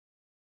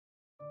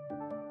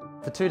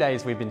For 2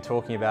 days we've been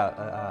talking about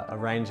a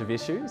range of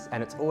issues,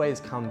 and it's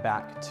always come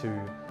back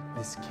to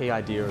this key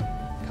idea of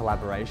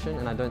collaboration,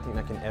 and I don't think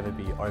that can ever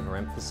be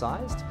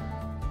overemphasised.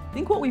 I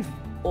think what we've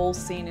all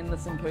seen in the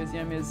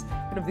symposium is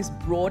kind of this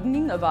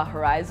broadening of our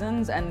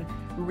horizons and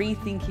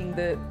rethinking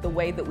the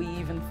way that we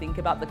even think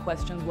about the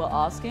questions we're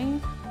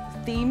asking.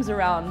 Themes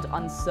around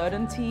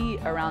uncertainty,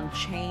 around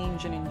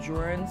change and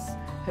endurance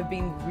have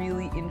been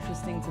really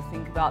interesting to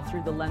think about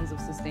through the lens of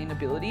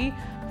sustainability.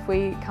 If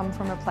we come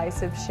from a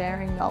place of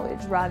sharing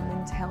knowledge rather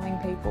than telling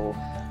people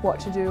what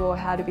to do or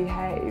how to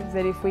behave,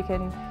 that if we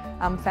can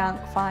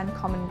find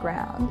common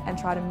ground and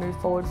try to move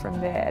forward from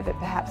there, that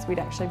perhaps we'd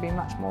actually be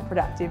much more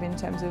productive in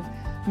terms of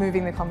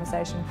moving the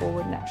conversation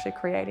forward and actually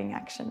creating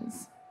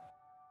actions.